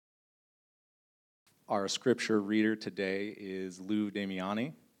Our scripture reader today is Lou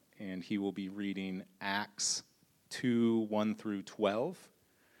Damiani, and he will be reading Acts 2, 1 through 12.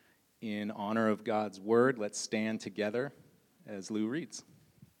 In honor of God's word, let's stand together as Lou reads.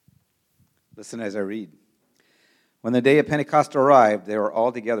 Listen as I read. When the day of Pentecost arrived, they were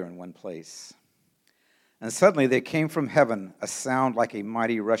all together in one place. And suddenly there came from heaven a sound like a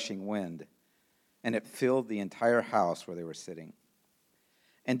mighty rushing wind, and it filled the entire house where they were sitting.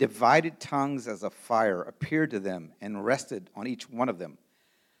 And divided tongues as of fire appeared to them and rested on each one of them.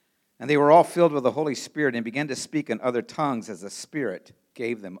 And they were all filled with the Holy Spirit and began to speak in other tongues as the Spirit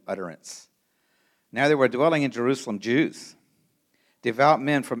gave them utterance. Now there were dwelling in Jerusalem Jews, devout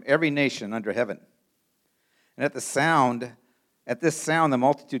men from every nation under heaven. And at this sound, the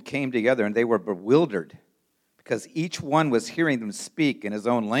multitude came together, and they were bewildered, because each one was hearing them speak in his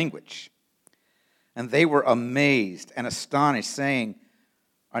own language. And they were amazed and astonished, saying,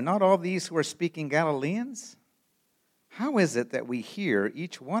 "Are not all these who are speaking Galileans? How is it that we hear,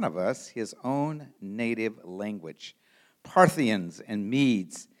 each one of us, his own native language? Parthians and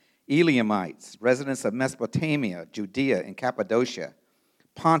Medes, Elamites, residents of Mesopotamia, Judea and Cappadocia,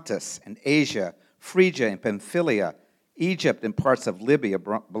 Pontus and Asia, Phrygia and Pamphylia, Egypt and parts of Libya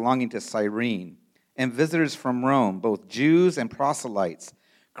belonging to Cyrene, and visitors from Rome, both Jews and proselytes,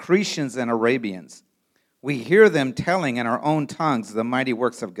 Cretians and Arabians. We hear them telling in our own tongues the mighty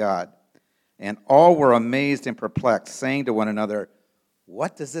works of God." And all were amazed and perplexed, saying to one another,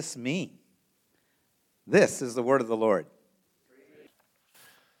 "What does this mean?" This is the word of the Lord.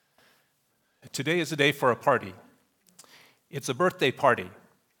 Today is a day for a party. It's a birthday party,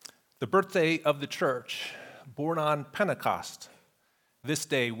 the birthday of the church, born on Pentecost. This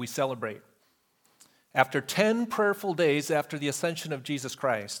day we celebrate. After 10 prayerful days after the ascension of Jesus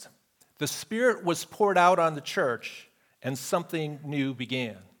Christ, the Spirit was poured out on the church, and something new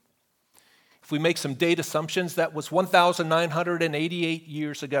began. If we make some date assumptions, that was 1,988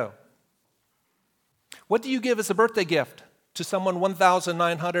 years ago. What do you give as a birthday gift to someone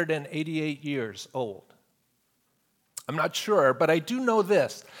 1,988 years old? I'm not sure, but I do know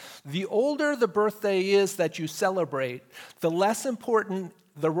this. The older the birthday is that you celebrate, the less important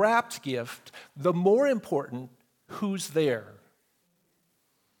the wrapped gift, the more important who's there.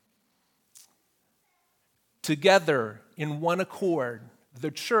 Together, in one accord, the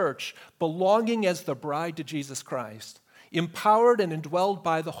church, belonging as the bride to Jesus Christ, empowered and indwelled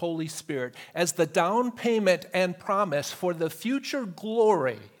by the Holy Spirit, as the down payment and promise for the future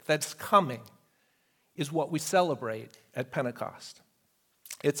glory that's coming, is what we celebrate at Pentecost.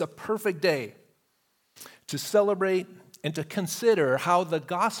 It's a perfect day to celebrate and to consider how the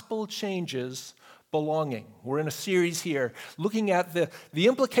gospel changes belonging. We're in a series here looking at the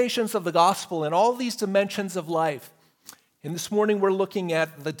implications of the gospel in all these dimensions of life. And this morning we're looking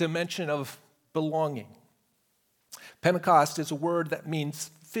at the dimension of belonging. Pentecost is a word that means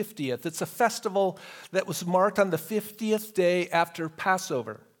 50th. It's a festival that was marked on the 50th day after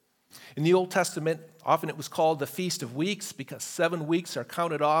Passover. In the Old Testament, often it was called the Feast of Weeks because 7 weeks are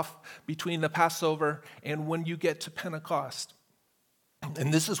counted off between the Passover and when you get to Pentecost.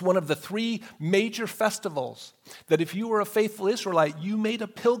 And this is one of the 3 major festivals that if you were a faithful Israelite, you made a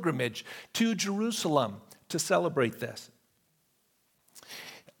pilgrimage to Jerusalem to celebrate this.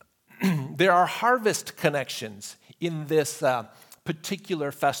 There are harvest connections in this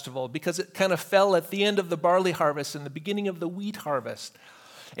particular festival because it kind of fell at the end of the barley harvest and the beginning of the wheat harvest.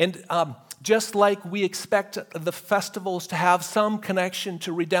 And just like we expect the festivals to have some connection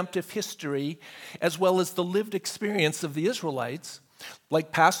to redemptive history as well as the lived experience of the Israelites,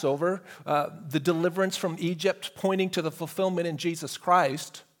 like Passover, the deliverance from Egypt pointing to the fulfillment in Jesus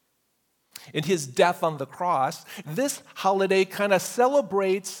Christ, in his death on the cross, this holiday kind of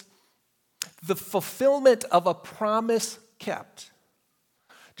celebrates the fulfillment of a promise kept.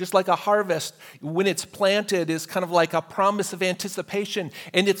 Just like a harvest, when it's planted, is kind of like a promise of anticipation,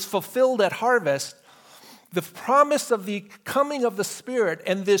 and it's fulfilled at harvest. The promise of the coming of the Spirit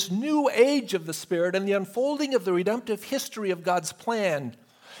and this new age of the Spirit and the unfolding of the redemptive history of God's plan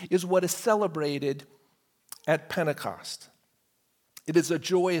is what is celebrated at Pentecost. It is a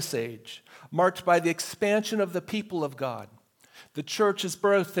joyous age marked by the expansion of the people of God. The church is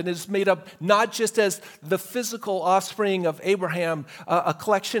birthed and is made up not just as the physical offspring of Abraham, a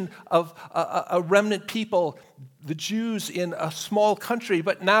collection of a remnant people, the Jews in a small country,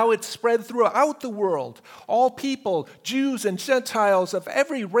 but now it's spread throughout the world. All people, Jews and Gentiles of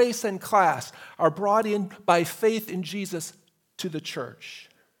every race and class, are brought in by faith in Jesus to the church.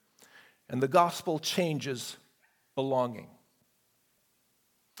 And the gospel changes belonging.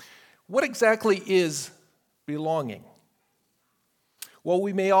 What exactly is belonging? While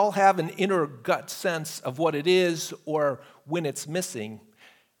we may all have an inner gut sense of what it is or when it's missing,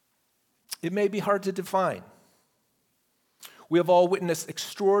 it may be hard to define. We have all witnessed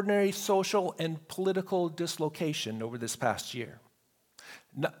extraordinary social and political dislocation over this past year.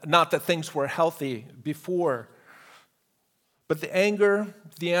 Not that things were healthy before, but the anger,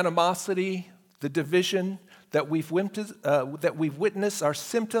 the animosity, the division that we've witnessed are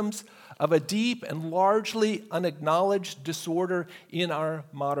symptoms of a deep and largely unacknowledged disorder in our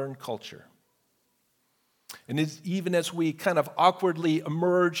modern culture. And even as we kind of awkwardly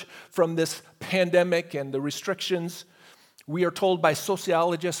emerge from this pandemic and the restrictions, we are told by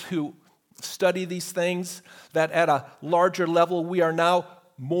sociologists who study these things that at a larger level we are now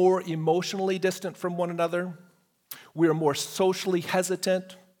more emotionally distant from one another. We are more socially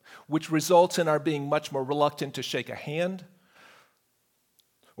hesitant, which results in our being much more reluctant to shake a hand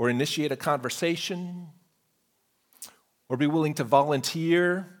or initiate a conversation or be willing to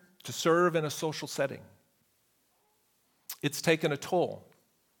volunteer to serve in a social setting. It's taken a toll.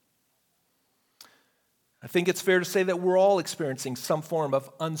 I think it's fair to say that we're all experiencing some form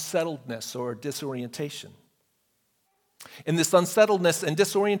of unsettledness or disorientation. And this unsettledness and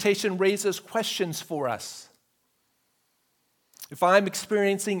disorientation raises questions for us. If I'm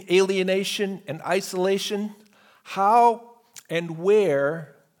experiencing alienation and isolation, how and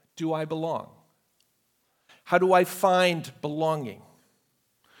where do I belong? How do I find belonging?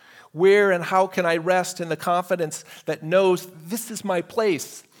 Where and how can I rest in the confidence that knows this is my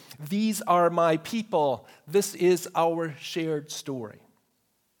place, these are my people, this is our shared story?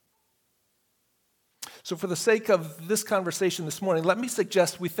 So for the sake of this conversation this morning, let me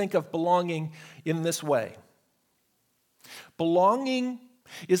suggest we think of belonging in this way. Belonging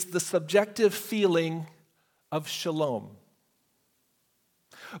is the subjective feeling of shalom.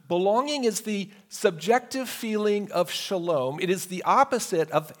 Belonging is the subjective feeling of shalom. It is the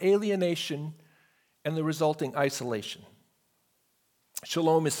opposite of alienation and the resulting isolation.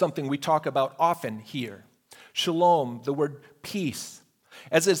 Shalom is something we talk about often here. Shalom, the word peace,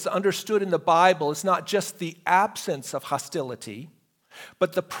 as it's understood in the Bible, is not just the absence of hostility,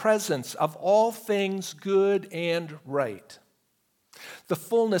 but the presence of all things good and right. The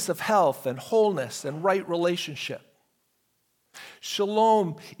fullness of health and wholeness and right relationship.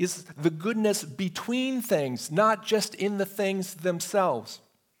 Shalom is the goodness between things, not just in the things themselves.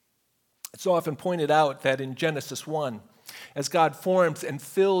 It's often pointed out that in Genesis 1, as God forms and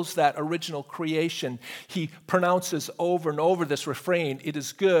fills that original creation, he pronounces over and over this refrain, it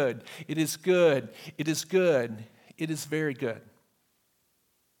is good, it is good, it is good, it is very good.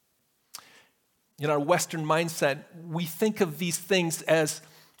 In our Western mindset, we think of these things as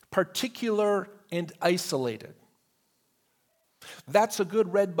particular and isolated. That's a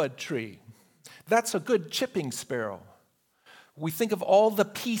good redbud tree. That's a good chipping sparrow. We think of all the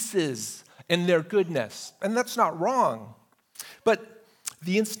pieces and their goodness, and that's not wrong. But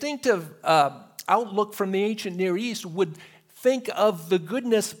the instinctive outlook from the ancient Near East would think of the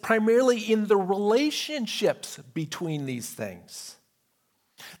goodness primarily in the relationships between these things.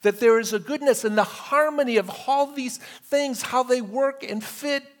 That there is a goodness in the harmony of all these things, how they work and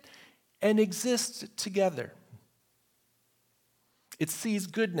fit and exist together. It sees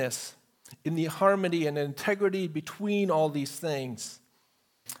goodness in the harmony and integrity between all these things.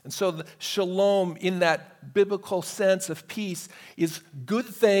 And so the shalom, in that biblical sense of peace, is good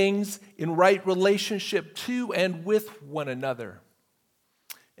things in right relationship to and with one another.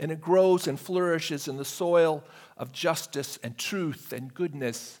 And it grows and flourishes in the soil of justice and truth and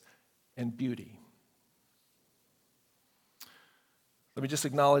goodness and beauty. Let me just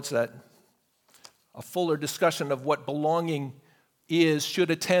acknowledge that a fuller discussion of what belonging is should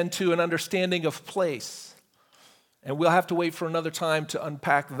attend to an understanding of place. And we'll have to wait for another time to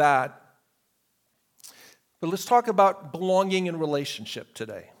unpack that. But let's talk about belonging in relationship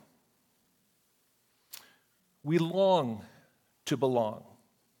today. We long to belong.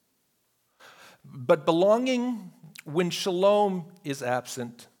 But belonging, when shalom is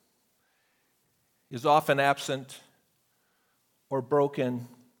absent, is often absent or broken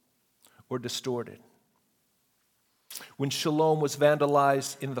or distorted. When shalom was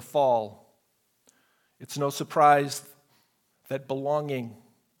vandalized in the fall, it's no surprise that belonging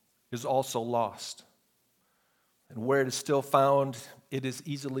is also lost. And where it is still found, it is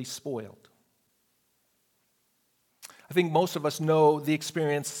easily spoiled. I think most of us know the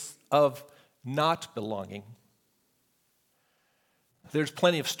experience of not belonging. There's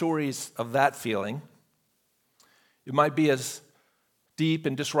plenty of stories of that feeling. It might be as deep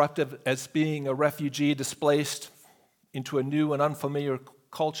and disruptive as being a refugee displaced into a new and unfamiliar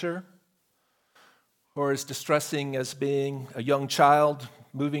culture, or as distressing as being a young child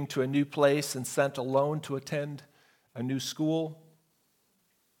moving to a new place and sent alone to attend a new school.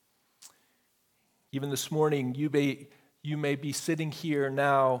 Even this morning, you may be sitting here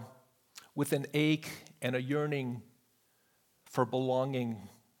now with an ache and a yearning for belonging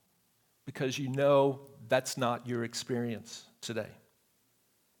because you know that's not your experience today.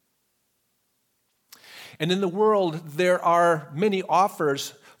 And in the world, there are many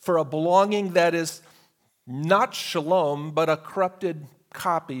offers for a belonging that is not shalom, but a corrupted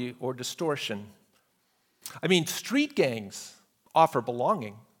copy or distortion. I mean, street gangs offer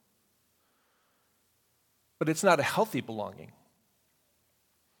belonging, but it's not a healthy belonging.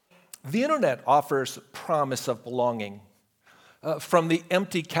 The internet offers promise of belonging. From the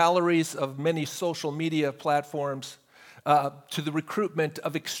empty calories of many social media platforms to the recruitment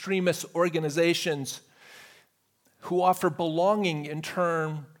of extremist organizations who offer belonging in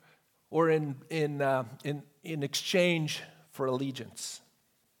turn or in exchange for allegiance.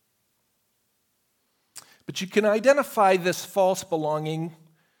 But you can identify this false belonging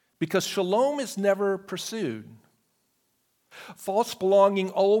because shalom is never pursued. False belonging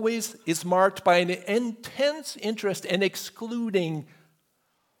always is marked by an intense interest in excluding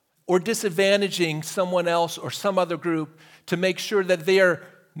or disadvantaging someone else or some other group to make sure that they are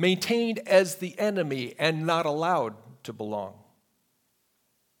maintained as the enemy and not allowed to belong.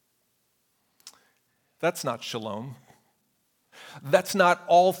 That's not shalom. That's not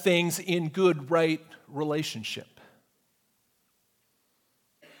all things in good, right relationship.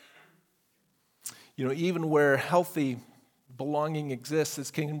 You know, even where healthy belonging exists,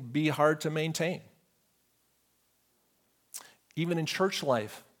 it can be hard to maintain. Even in church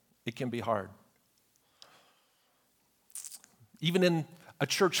life, it can be hard. Even in a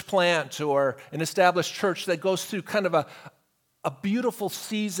church plant or an established church that goes through kind of a beautiful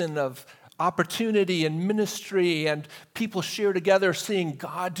season of opportunity and ministry and people share together seeing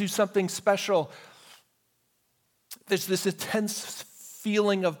God do something special, there's this intense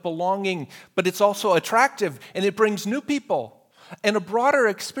feeling of belonging, but it's also attractive and it brings new people and a broader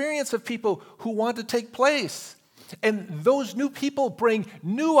experience of people who want to take place. And those new people bring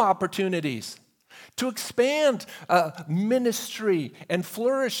new opportunities to expand ministry and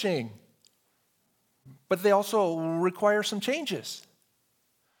flourishing. But they also require some changes.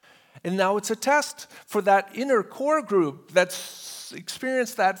 And now it's a test for that inner core group that's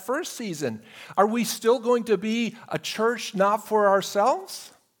experienced that first season. Are we still going to be a church not for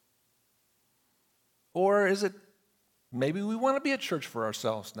ourselves? Or is it maybe we want to be a church for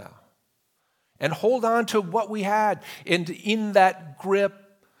ourselves now? And hold on to what we had, and in that grip,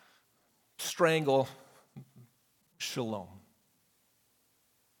 strangle shalom.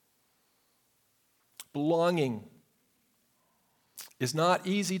 Belonging is not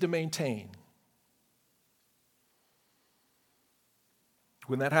easy to maintain.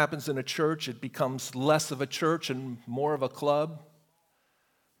 When that happens in a church, it becomes less of a church and more of a club,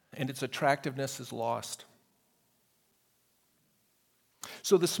 and its attractiveness is lost.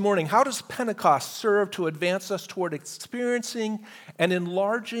 So this morning, how does Pentecost serve to advance us toward experiencing and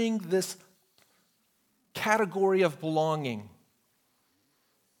enlarging this category of belonging?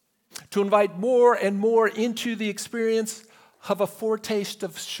 To invite more and more into the experience of a foretaste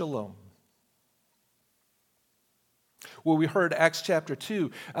of shalom. Well, we heard Acts chapter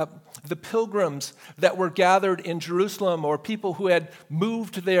 2, the pilgrims that were gathered in Jerusalem, or people who had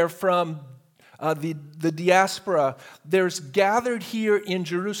moved there from the diaspora, there's gathered here in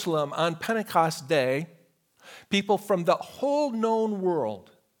Jerusalem on Pentecost Day, people from the whole known world.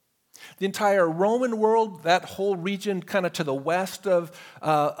 The entire Roman world, that whole region kind of to the west of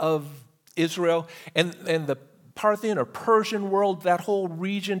Israel, and the Parthian or Persian world, that whole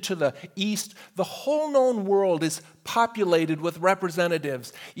region to the east, the whole known world is populated with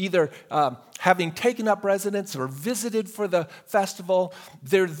representatives, either having taken up residence or visited for the festival.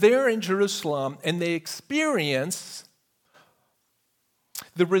 They're there in Jerusalem, and they experience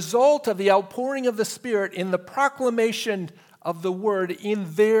the result of the outpouring of the Spirit in the proclamation of the word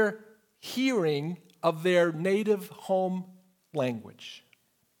in their hearing of their native home language.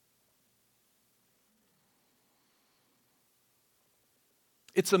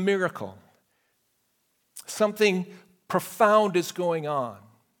 It's a miracle. Something profound is going on.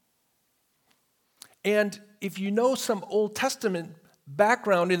 And if you know some Old Testament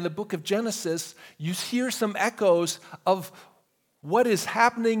background in the book of Genesis, you hear some echoes of what is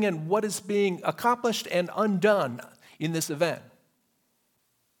happening and what is being accomplished and undone in this event.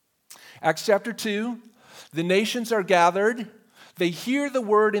 Acts chapter 2, the nations are gathered. They hear the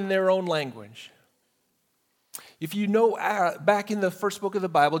word in their own language. If you know back in the first book of the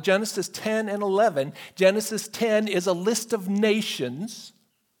Bible, Genesis 10 and 11, Genesis 10 is a list of nations.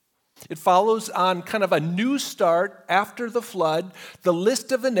 It follows on kind of a new start after the flood, the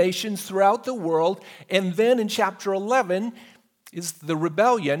list of the nations throughout the world. And then in chapter 11 is the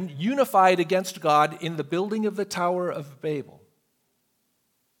rebellion unified against God in the building of the Tower of Babel.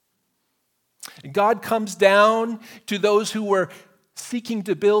 And God comes down to those who were seeking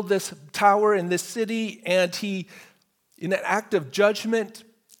to build this tower in this city, and he, in an act of judgment,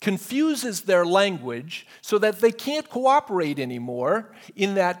 confuses their language so that they can't cooperate anymore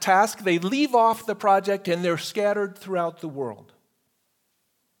in that task. They leave off the project and they're scattered throughout the world.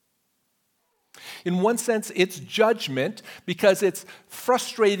 In one sense, it's judgment because it's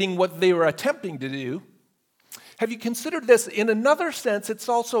frustrating what they were attempting to do. Have you considered this? In another sense, it's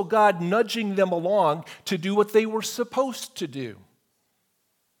also God nudging them along to do what they were supposed to do.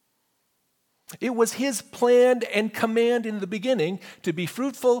 It was his plan and command in the beginning to be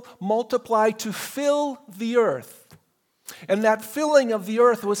fruitful, multiply, to fill the earth. And that filling of the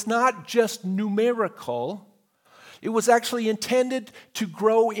earth was not just numerical. It was actually intended to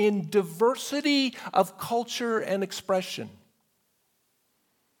grow in diversity of culture and expression.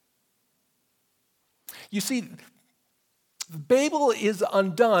 You see, Babel is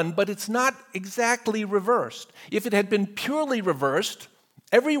undone, but it's not exactly reversed. If it had been purely reversed,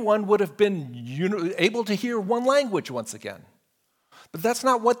 everyone would have been able to hear one language once again. But that's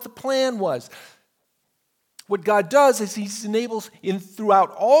not what the plan was. What God does is he enables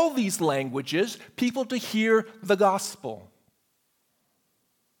throughout all these languages people to hear the gospel.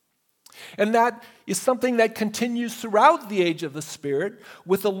 And that is something that continues throughout the age of the Spirit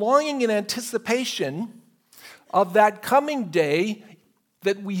with the longing and anticipation of that coming day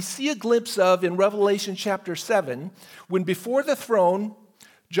that we see a glimpse of in Revelation chapter 7, when before the throne,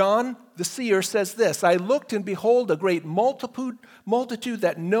 John the seer says this, "I looked and behold a great multitude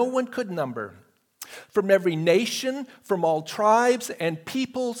that no one could number, from every nation, from all tribes and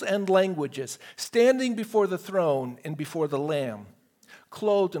peoples and languages, standing before the throne and before the Lamb,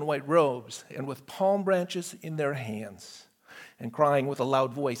 clothed in white robes and with palm branches in their hands, and crying with a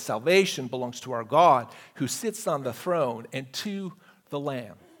loud voice, 'Salvation belongs to our God who sits on the throne and to the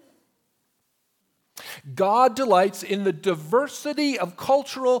Lamb.'" God delights in the diversity of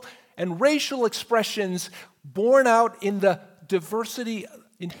cultural and racial expressions born out in the diversity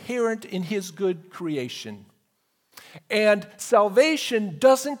inherent in his good creation. And salvation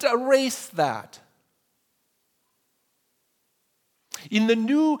doesn't erase that. In the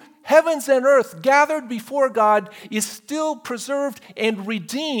new heavens and earth gathered before God is still preserved and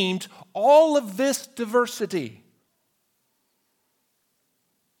redeemed all of this diversity.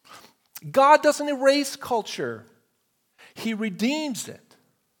 God doesn't erase culture. He redeems it.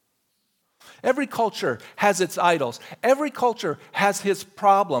 Every culture has its idols. Every culture has its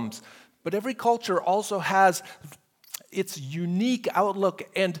problems. But every culture also has its unique outlook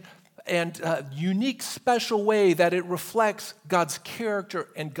and unique special way that it reflects God's character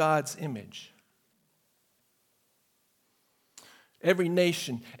and God's image. Every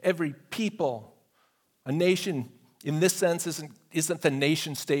nation, every people, a nation in this sense isn't the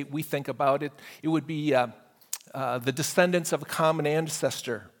nation state we think about it. It would be the descendants of a common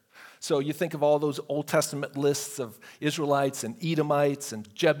ancestor. So you think of all those Old Testament lists of Israelites and Edomites and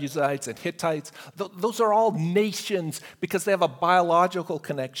Jebusites and Hittites. Those are all nations because they have a biological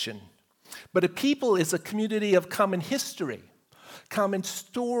connection. But a people is a community of common history, common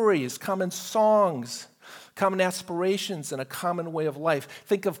stories, common songs, common aspirations, and a common way of life.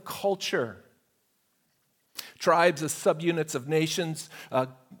 Think of culture. Tribes as subunits of nations,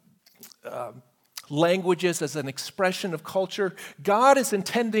 languages as an expression of culture. God is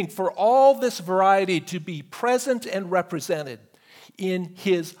intending for all this variety to be present and represented in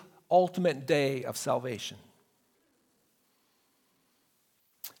his ultimate day of salvation.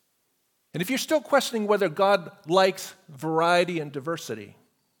 And if you're still questioning whether God likes variety and diversity,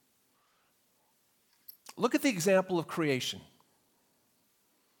 look at the example of creation.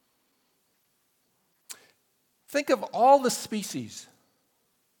 Think of all the species.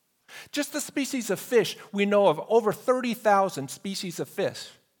 Just the species of fish, we know of over 30,000 species of fish.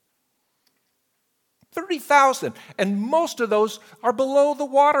 30,000. And most of those are below the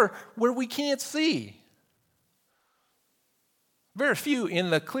water where we can't see. Very few in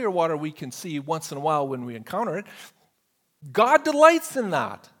the clear water we can see once in a while when we encounter it. God delights in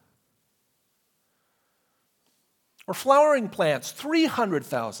that. Or flowering plants,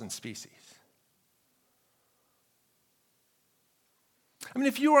 300,000 species. I mean,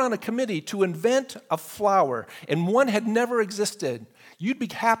 if you were on a committee to invent a flower and one had never existed, you'd be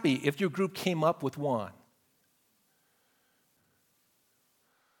happy if your group came up with one.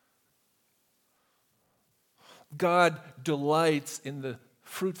 God delights in the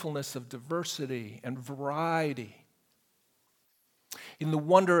fruitfulness of diversity and variety. In the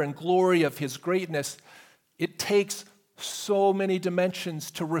wonder and glory of his greatness, it takes so many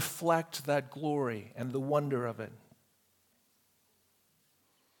dimensions to reflect that glory and the wonder of it.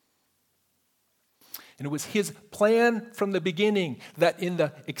 And it was his plan from the beginning that in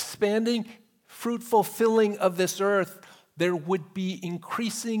the expanding, fruitful filling of this earth, there would be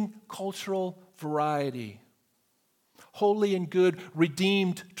increasing cultural variety. Holy and good,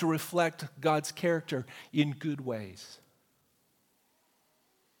 redeemed to reflect God's character in good ways.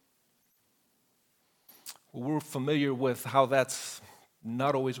 We're familiar with how that's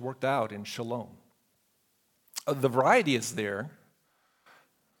not always worked out in Shalom. The variety is there,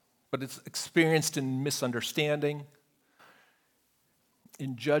 but it's experienced in misunderstanding,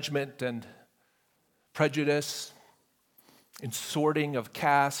 in judgment and prejudice, in sorting of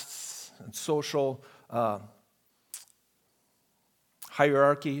castes and social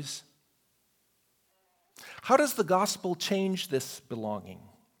hierarchies. How does the gospel change this belonging?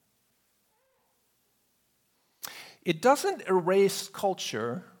 It doesn't erase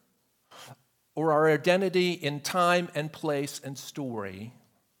culture or our identity in time and place and story,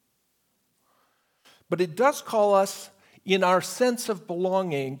 but it does call us in our sense of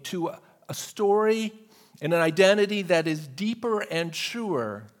belonging to a story and an identity that is deeper and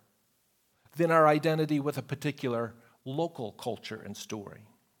truer than our identity with a particular local culture and story.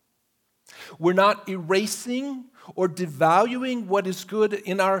 We're not erasing or devaluing what is good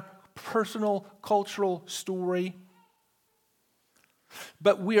in our personal cultural story,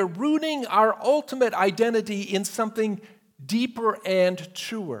 but we are rooting our ultimate identity in something deeper and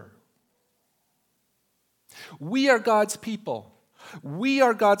truer. We are God's people. We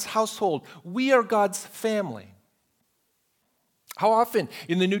are God's household. We are God's family. How often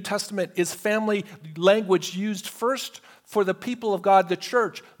in the New Testament is family language used first for the people of God, the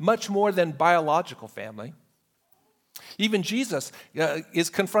church, much more than biological family? Even Jesus is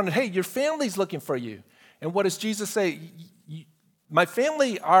confronted, hey, your family's looking for you. And what does Jesus say? My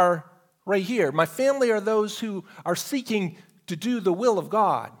family are right here. My family are those who are seeking to do the will of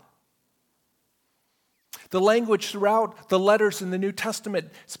God. The language throughout the letters in the New Testament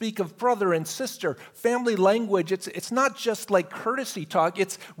speak of brother and sister. Family language, it's not just like courtesy talk,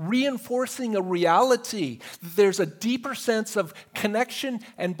 it's reinforcing a reality. There's a deeper sense of connection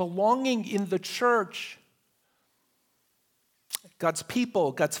and belonging in the church. God's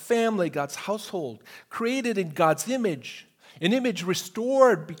people, God's family, God's household, created in God's image, an image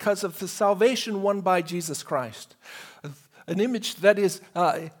restored because of the salvation won by Jesus Christ, an image that is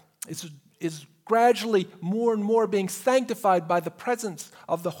gradually more and more being sanctified by the presence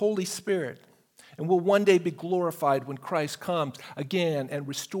of the Holy Spirit, and will one day be glorified when Christ comes again and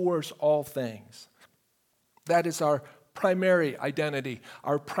restores all things. That is our primary identity,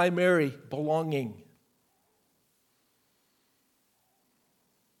 our primary belonging.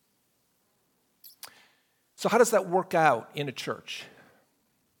 So how does that work out in a church?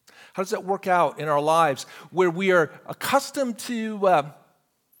 How does that work out in our lives where we are accustomed to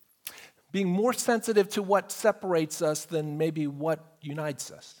being more sensitive to what separates us than maybe what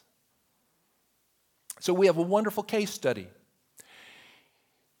unites us? So we have a wonderful case study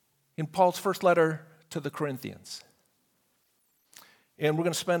in Paul's first letter to the Corinthians. And we're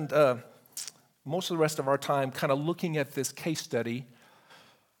going to spend most of the rest of our time kind of looking at this case study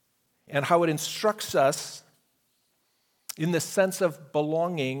and how it instructs us in the sense of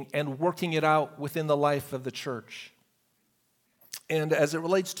belonging and working it out within the life of the church. And as it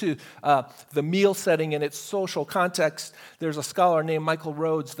relates to the meal setting and its social context, there's a scholar named Michael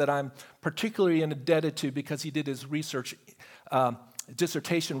Rhodes that I'm particularly indebted to because he did his research,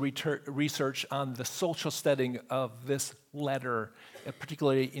 dissertation research on the social setting of this letter,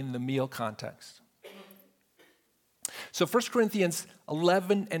 particularly in the meal context. So 1 Corinthians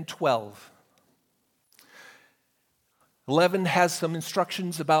 11 and 12. 11 has some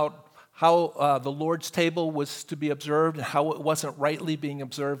instructions about how the Lord's table was to be observed and how it wasn't rightly being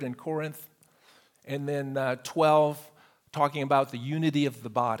observed in Corinth. And then 12, talking about the unity of the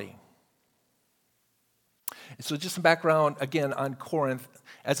body. And so just some background, again, on Corinth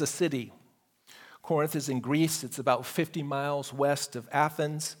as a city. Corinth is in Greece. It's about 50 miles west of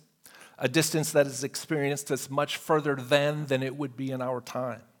Athens, a distance that is experienced as much further then than it would be in our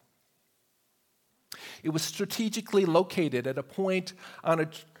time. It was strategically located at a point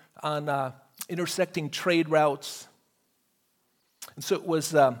on intersecting trade routes. And so it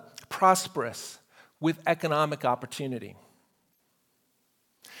was prosperous with economic opportunity.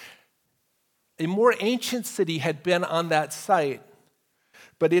 A more ancient city had been on that site,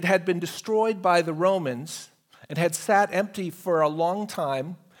 but it had been destroyed by the Romans, and had sat empty for a long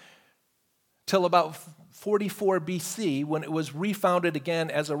time till about 44 BC, when it was refounded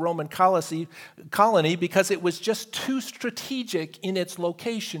again as a Roman colony because it was just too strategic in its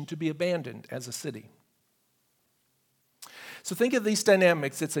location to be abandoned as a city. So think of these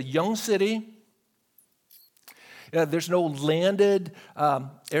dynamics. It's a young city. There's no landed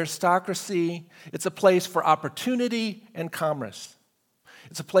aristocracy. It's a place for opportunity and commerce.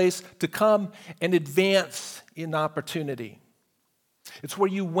 It's a place to come and advance in opportunity. It's where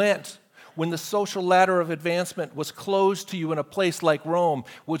you went when the social ladder of advancement was closed to you in a place like Rome,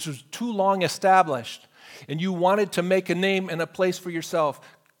 which was too long established, and you wanted to make a name and a place for yourself.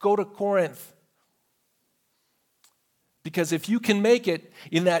 Go to Corinth. Because if you can make it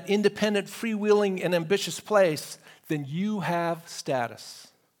in that independent, freewheeling, and ambitious place, then you have status.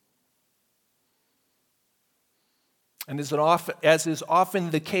 And as is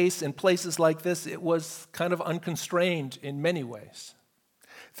often the case in places like this, it was kind of unconstrained in many ways.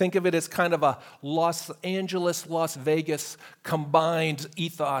 Think of it as kind of a Los Angeles, Las Vegas combined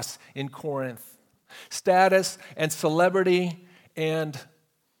ethos in Corinth. Status and celebrity and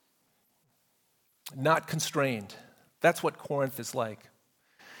not constrained. That's what Corinth is like.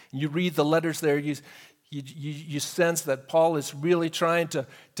 You read the letters there, you sense that Paul is really trying to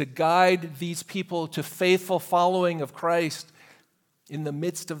guide these people to faithful following of Christ in the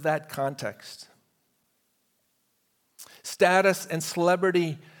midst of that context. Status and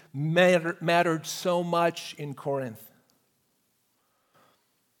celebrity mattered so much in Corinth.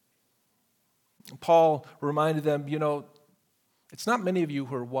 Paul reminded them, it's not many of you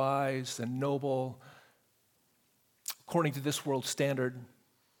who are wise and noble according to this world's standard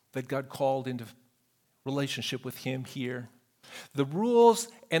that God called into relationship with him here. The rules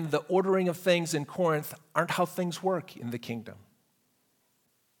and the ordering of things in Corinth aren't how things work in the kingdom.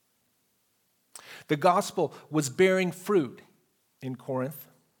 The gospel was bearing fruit in Corinth.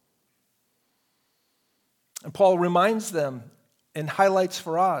 And Paul reminds them and highlights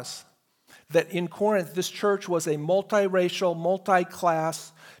for us that in Corinth, this church was a multiracial,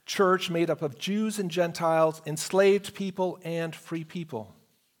 multi-class church made up of Jews and Gentiles, enslaved people and free people.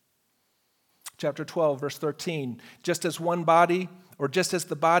 Chapter 12, verse 13, just as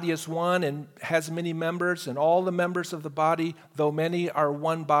the body is one and has many members, and all the members of the body, though many, are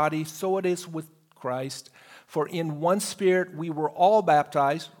one body, so it is with Christ. For in one Spirit we were all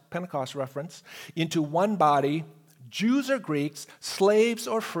baptized, Pentecost reference, into one body, Jews or Greeks, slaves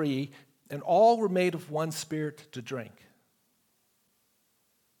or free, and all were made of one Spirit to drink.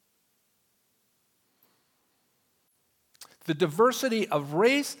 The diversity of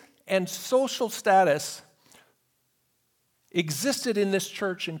race and social status existed in this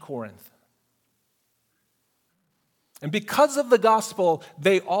church in Corinth. And because of the gospel,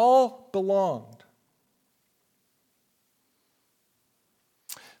 they all belonged.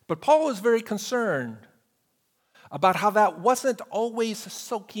 But Paul was very concerned about how that wasn't always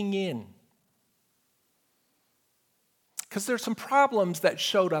soaking in. Because there's some problems that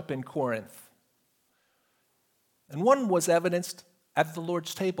showed up in Corinth. And one was evidenced at the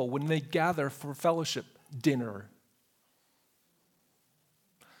Lord's table when they gather for fellowship dinner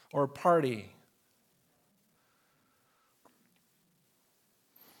or a party.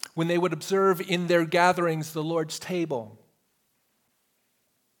 When they would observe in their gatherings the Lord's table.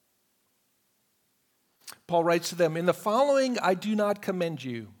 Paul writes to them, "In the following I do not commend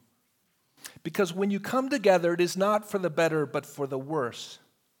you, because when you come together, it is not for the better, but for the worse.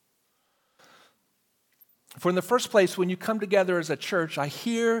 For in the first place, when you come together as a church, I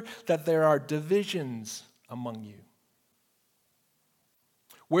hear that there are divisions among you."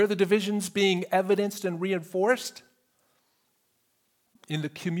 Where are the divisions being evidenced and reinforced? In the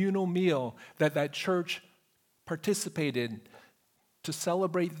communal meal that church participated to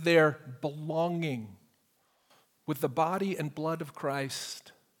celebrate their belonging with the body and blood of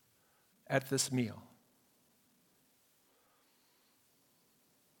Christ at this meal.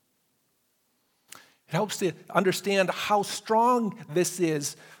 It helps to understand how strong this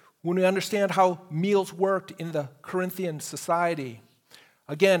is when we understand how meals worked in the Corinthian society.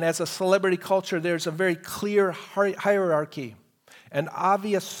 Again, as a celebrity culture, there's a very clear hierarchy, an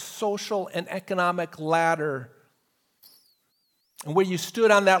obvious social and economic ladder. And where you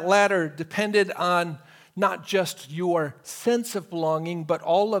stood on that ladder depended on not just your sense of belonging, but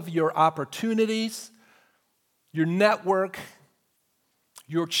all of your opportunities, your network,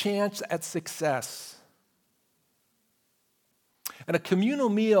 your chance at success. And a communal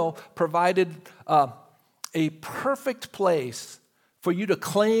meal provided a perfect place for you to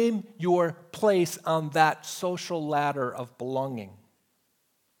claim your place on that social ladder of belonging.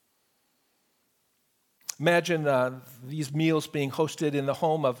 Imagine these meals being hosted in the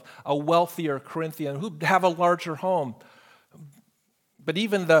home of a wealthier Corinthian who'd have a larger home. But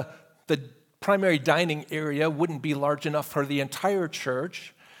even the primary dining area wouldn't be large enough for the entire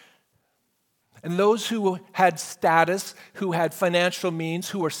church. And those who had status, who had financial means,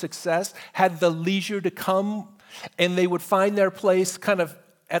 who were success, had the leisure to come, and they would find their place kind of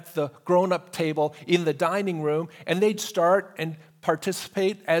at the grown-up table in the dining room, and they'd start and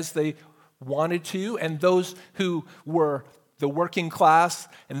participate as they wanted to. And those who were the working class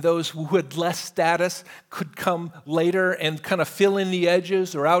and those who had less status could come later and kind of fill in the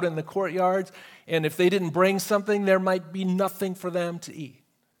edges or out in the courtyards. And if they didn't bring something, there might be nothing for them to eat.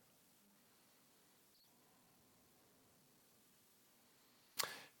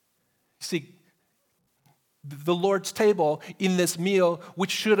 See, the Lord's table in this meal,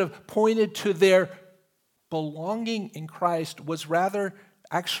 which should have pointed to their belonging in Christ, was rather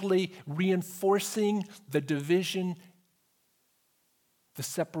actually reinforcing the division, the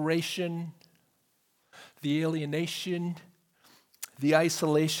separation, the alienation, the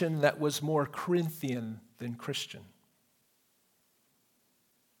isolation that was more Corinthian than Christian.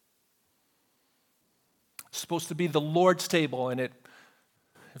 It's supposed to be the Lord's table, and it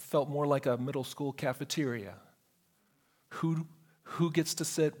felt more like a middle school cafeteria. Who gets to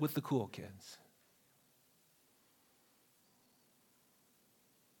sit with the cool kids?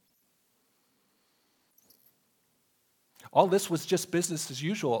 All this was just business as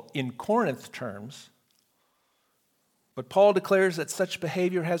usual in Corinth terms. But Paul declares that such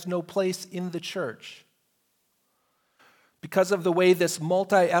behavior has no place in the church. Because of the way this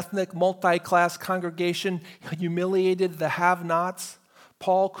multi-ethnic, multi-class congregation humiliated the have-nots,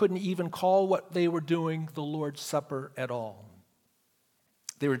 Paul couldn't even call what they were doing the Lord's Supper at all.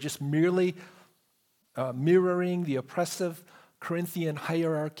 They were just merely mirroring the oppressive Corinthian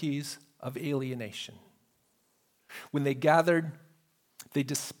hierarchies of alienation. When they gathered, they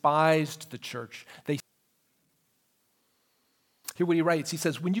despised the church. Hear what he writes. He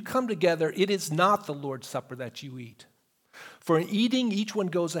says, when you come together, it is not the Lord's Supper that you eat. For in eating, each one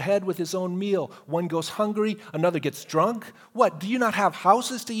goes ahead with his own meal. One goes hungry, another gets drunk. What, do you not have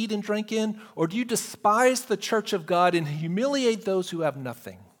houses to eat and drink in? Or do you despise the church of God and humiliate those who have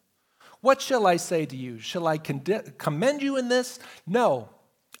nothing? What shall I say to you? Shall I commend you in this? No,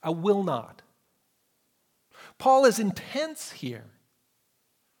 I will not. Paul is intense here.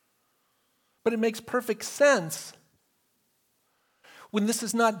 But it makes perfect sense when this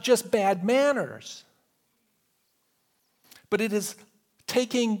is not just bad manners, but it is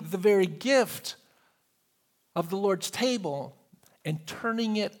taking the very gift of the Lord's table and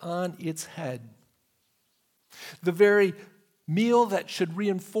turning it on its head. The very meal that should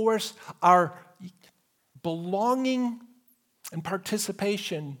reinforce our belonging and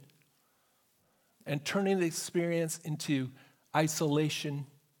participation, and turning the experience into isolation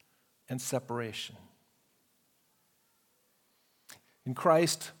and separation. In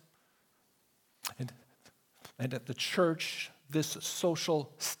Christ and at the church, this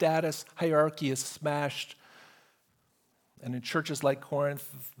social status hierarchy is smashed. And in churches like Corinth,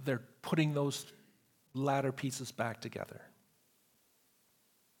 they're putting those latter pieces back together.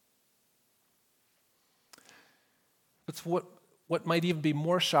 But what might even be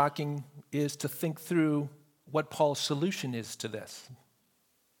more shocking is to think through what Paul's solution is to this.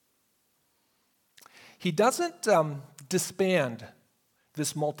 He doesn't disband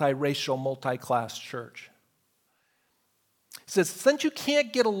this multiracial, multi-class church. He says, since you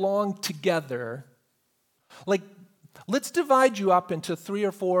can't get along together, let's divide you up into 3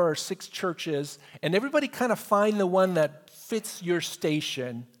 or 4 or 6 churches, and everybody kind of find the one that fits your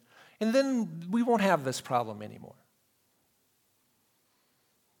station, and then we won't have this problem anymore.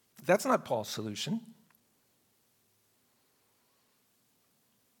 That's not Paul's solution.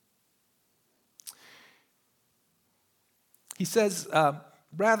 He says,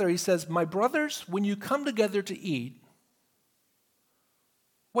 my brothers, when you come together to eat,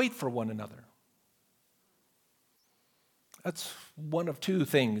 wait for one another. That's one of 2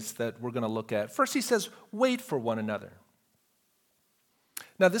 things that we're going to look at. First, he says, wait for one another.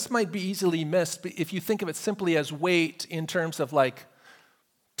 Now, this might be easily missed if you think of it simply as wait in terms of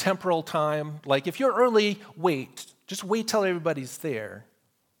temporal time. Like if you're early, wait. Just wait till everybody's there.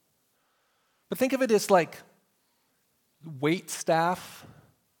 But think of it as wait staff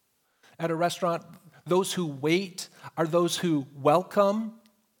at a restaurant. Those who wait are those who welcome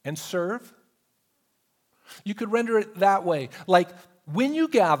and serve. You could render it that way. When you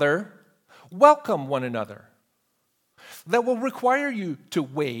gather, welcome one another. That will require you to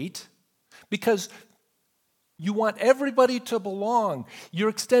wait because You want everybody to belong. You're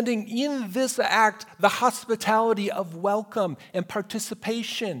extending in this act the hospitality of welcome and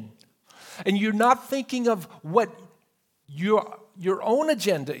participation. And you're not thinking of what your own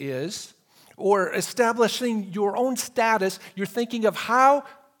agenda is or establishing your own status. You're thinking of how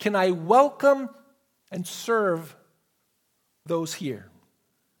can I welcome and serve those here.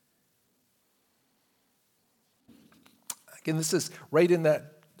 Again, this is right in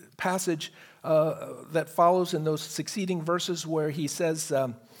that passage that follows in those succeeding verses where he says,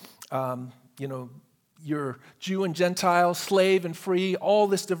 you're Jew and Gentile, slave and free, all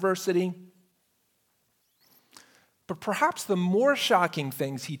this diversity. But perhaps the more shocking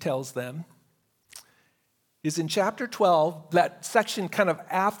things he tells them is in chapter 12, that section kind of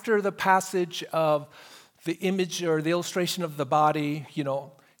after the passage of the image or the illustration of the body,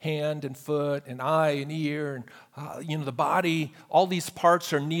 hand and foot and eye and ear and the body, all these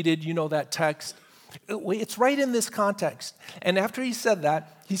parts are needed, that text. It's right in this context. And after he said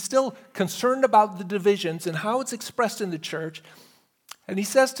that, he's still concerned about the divisions and how it's expressed in the church. And he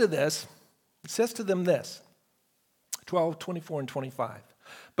says to them this, 12, 24, and 25.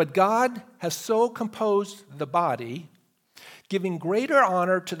 But God has so composed the body, giving greater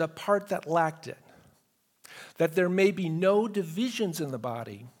honor to the part that lacked it, that there may be no divisions in the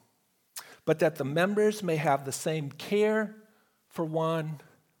body, but that the members may have the same care for one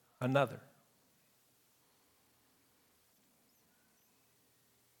another.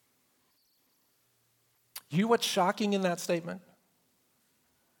 You hear what's shocking in that statement?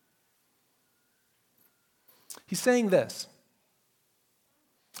 He's saying this.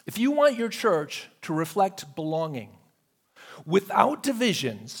 If you want your church to reflect belonging without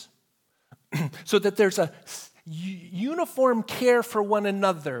divisions, so that there's a uniform care for one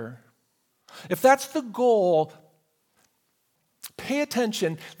another, if that's the goal, pay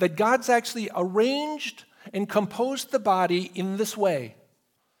attention that God's actually arranged and composed the body in this way.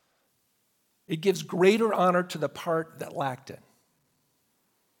 It gives greater honor to the part that lacked it.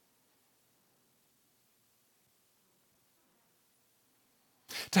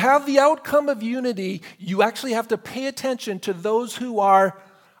 To have the outcome of unity, you actually have to pay attention to those who are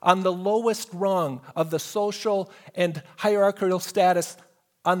on the lowest rung of the social and hierarchical status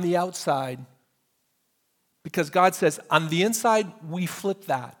on the outside. Because God says, on the inside, we flip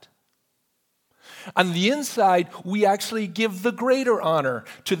that. On the inside, we actually give the greater honor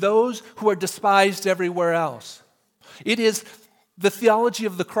to those who are despised everywhere else. It is the theology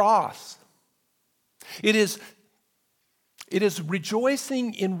of the cross. It is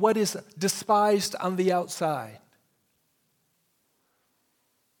rejoicing in what is despised on the outside.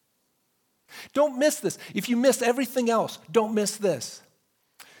 Don't miss this. If you miss everything else, don't miss this.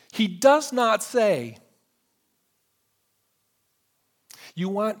 He does not say, you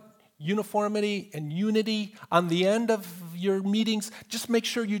want uniformity and unity on the end of your meetings, just make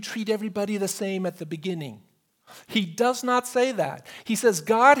sure you treat everybody the same at the beginning. He does not say that. He says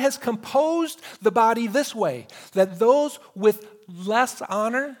God has composed the body this way, that those with less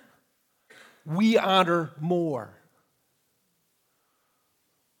honor, we honor more.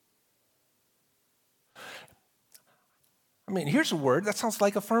 Here's a word that sounds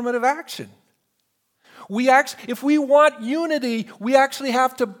like affirmative action. If we want unity, we actually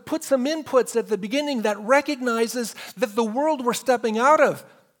have to put some inputs at the beginning that recognizes that the world we're stepping out of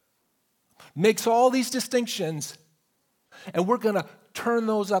makes all these distinctions, and we're going to turn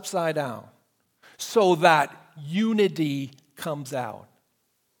those upside down so that unity comes out.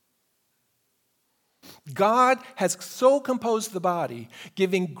 God has so composed the body,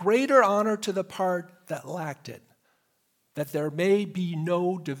 giving greater honor to the part that lacked it, that there may be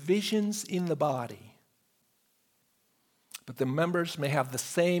no divisions in the body, but the members may have the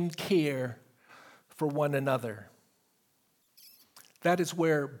same care for one another. That is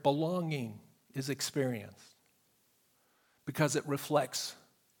where belonging is experienced, because it reflects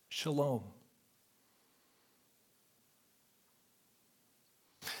shalom.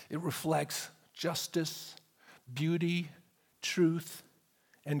 It reflects justice, beauty, truth,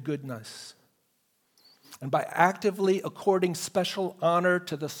 and goodness. And by actively according special honor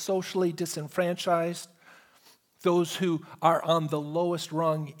to the socially disenfranchised, those who are on the lowest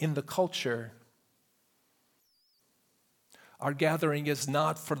rung in the culture, our gathering is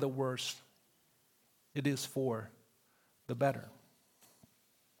not for the worse. It is for the better.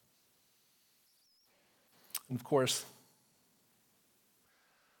 And of course,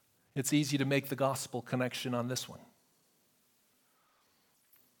 it's easy to make the gospel connection on this one.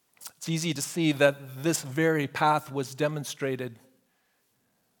 It's easy to see that this very path was demonstrated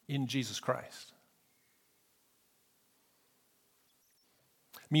in Jesus Christ.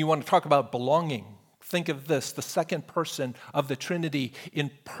 You want to talk about belonging, Think of this, the second person of the Trinity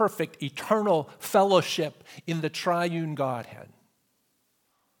in perfect eternal fellowship in the triune Godhead.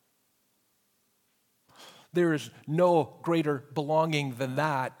 There is no greater belonging than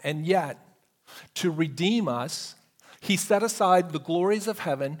that, and yet, to redeem us, he set aside the glories of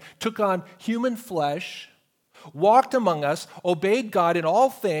heaven, took on human flesh, walked among us, obeyed God in all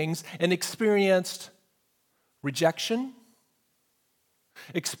things, and experienced rejection,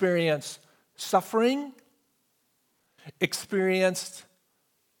 experienced suffering, experienced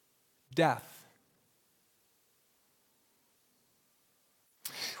death.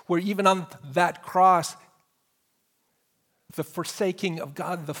 Where even on that cross, the forsaking of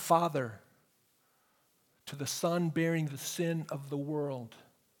God the Father to the Son bearing the sin of the world.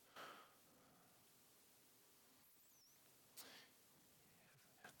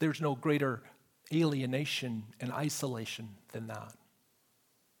 There's no greater alienation and isolation than that.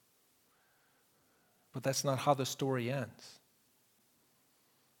 But that's not how the story ends.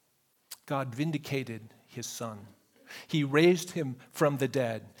 God vindicated his Son. He raised him from the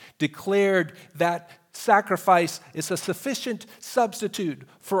dead, declared that sacrifice is a sufficient substitute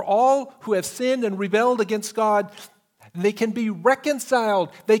for all who have sinned and rebelled against God. They can be reconciled.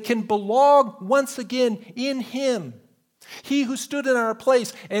 They can belong once again in him. He who stood in our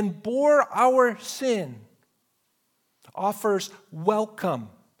place and bore our sin offers welcome,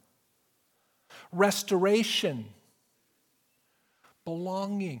 restoration,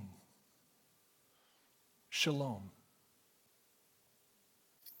 belonging, shalom.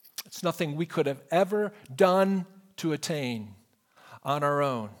 It's nothing we could have ever done to attain on our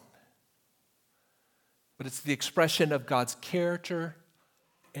own. But it's the expression of God's character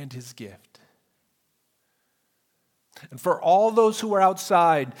and his gift. And for all those who are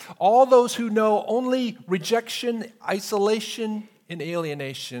outside, all those who know only rejection, isolation, and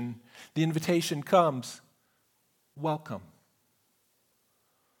alienation, the invitation comes, welcome.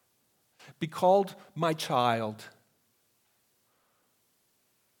 Be called my child.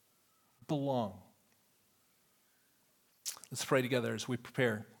 Belong. Let's pray together as we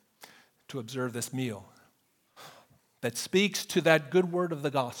prepare to observe this meal that speaks to that good word of the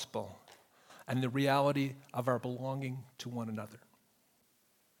gospel and the reality of our belonging to one another.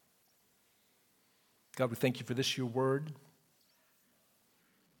 God, we thank you for this, your word,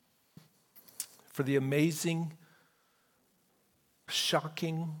 for the amazing,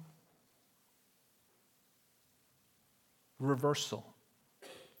 shocking reversal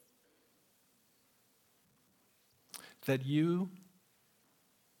that you,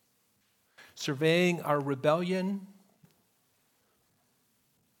 surveying our rebellion,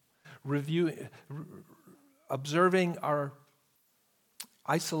 observing our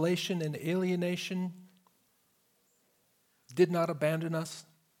isolation and alienation, did not abandon us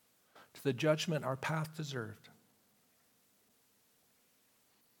to the judgment our path deserved.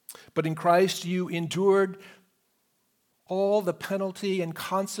 But in Christ you endured all the penalty and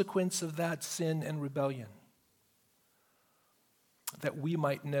consequence of that sin and rebellion, that we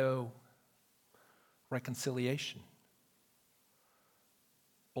might know reconciliation,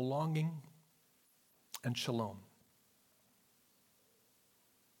 belonging, and shalom.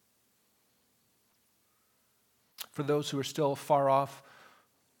 For those who are still far off,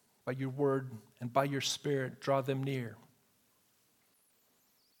 by your word and by your Spirit, draw them near.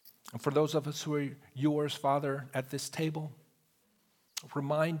 And for those of us who are yours, Father, at this table,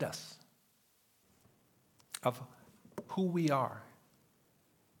 remind us of who we are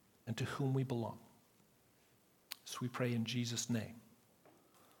and to whom we belong. So we pray in Jesus' name.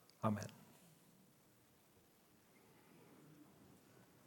 Amen.